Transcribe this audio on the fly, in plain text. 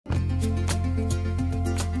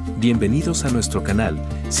Bienvenidos a nuestro canal.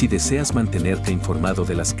 Si deseas mantenerte informado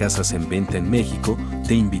de las casas en venta en México,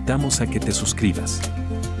 te invitamos a que te suscribas.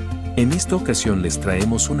 En esta ocasión les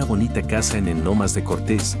traemos una bonita casa en el Lomas de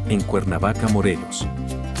Cortes, en Cuernavaca, Morelos.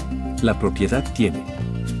 La propiedad tiene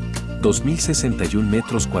 2.061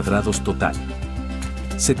 metros cuadrados total,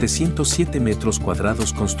 707 metros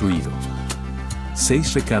cuadrados construido,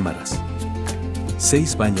 6 recámaras,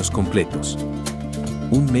 6 baños completos,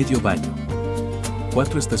 un medio baño,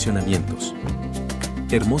 4 estacionamientos.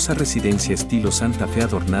 Hermosa residencia estilo Santa Fe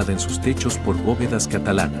adornada en sus techos por bóvedas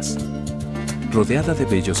catalanas. Rodeada de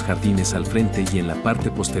bellos jardines al frente y en la parte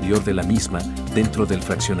posterior de la misma, dentro del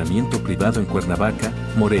fraccionamiento privado en Cuernavaca,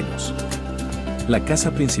 Morelos. La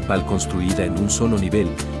casa principal construida en un solo nivel,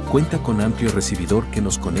 cuenta con amplio recibidor que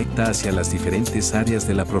nos conecta hacia las diferentes áreas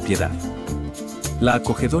de la propiedad. La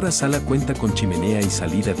acogedora sala cuenta con chimenea y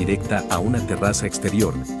salida directa a una terraza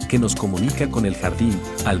exterior, que nos comunica con el jardín,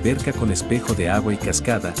 alberca con espejo de agua y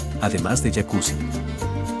cascada, además de jacuzzi.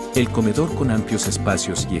 El comedor con amplios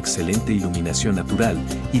espacios y excelente iluminación natural,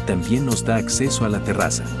 y también nos da acceso a la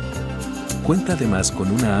terraza. Cuenta además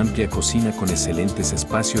con una amplia cocina con excelentes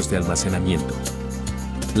espacios de almacenamiento.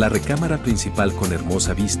 La recámara principal con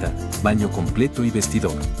hermosa vista, baño completo y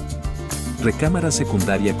vestidor. Recámara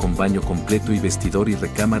secundaria con baño completo y vestidor y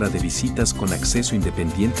recámara de visitas con acceso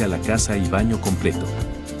independiente a la casa y baño completo.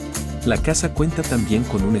 La casa cuenta también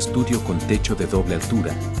con un estudio con techo de doble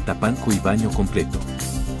altura, tapanco y baño completo.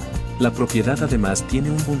 La propiedad además tiene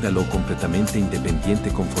un bungalow completamente independiente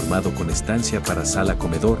conformado con estancia para sala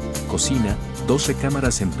comedor, cocina, 2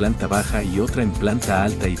 recámaras en planta baja y otra en planta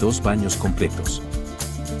alta y 2 baños completos.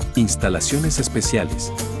 Instalaciones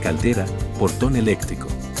especiales, caldera, portón eléctrico.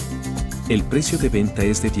 El precio de venta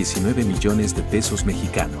es de 19 millones de pesos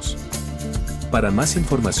mexicanos. Para más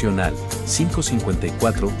información al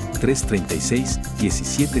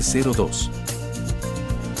 554-336-1702.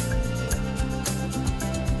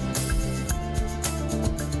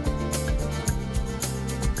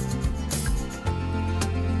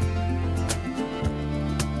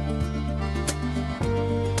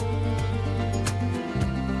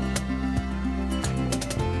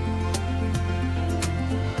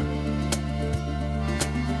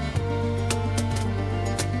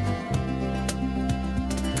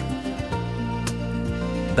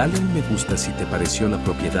 Dale un me gusta si te pareció la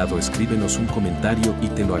propiedad o escríbenos un comentario y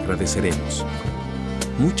te lo agradeceremos.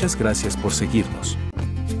 Muchas gracias por seguirnos.